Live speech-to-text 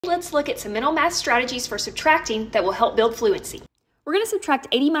Let's look at some mental math strategies for subtracting that will help build fluency. We're going to subtract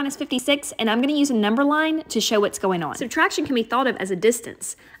 80 minus 56, and I'm going to use a number line to show what's going on. Subtraction can be thought of as a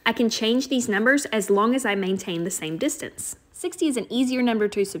distance. I can change these numbers as long as I maintain the same distance. 60 is an easier number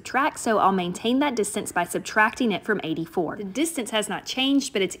to subtract, so I'll maintain that distance by subtracting it from 84. The distance has not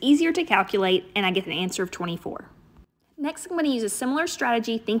changed, but it's easier to calculate, and I get an answer of 24. Next, I'm going to use a similar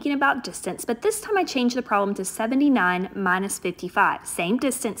strategy thinking about distance, but this time I change the problem to 79 minus 55. Same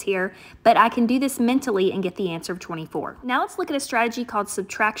distance here, but I can do this mentally and get the answer of 24. Now let's look at a strategy called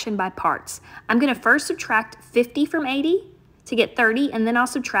subtraction by parts. I'm going to first subtract 50 from 80 to get 30, and then I'll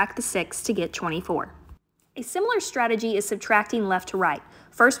subtract the 6 to get 24. A similar strategy is subtracting left to right.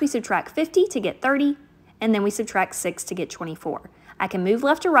 First we subtract 50 to get 30, and then we subtract 6 to get 24. I can move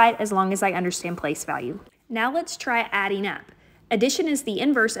left to right as long as I understand place value. Now let's try adding up. Addition is the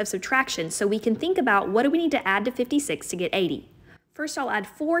inverse of subtraction, so we can think about what do we need to add to 56 to get 80. First I'll add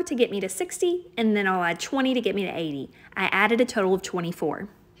 4 to get me to 60, and then I'll add 20 to get me to 80. I added a total of 24.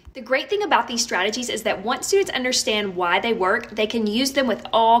 The great thing about these strategies is that once students understand why they work, they can use them with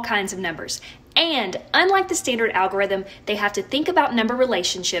all kinds of numbers. And unlike the standard algorithm, they have to think about number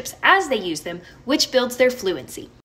relationships as they use them, which builds their fluency.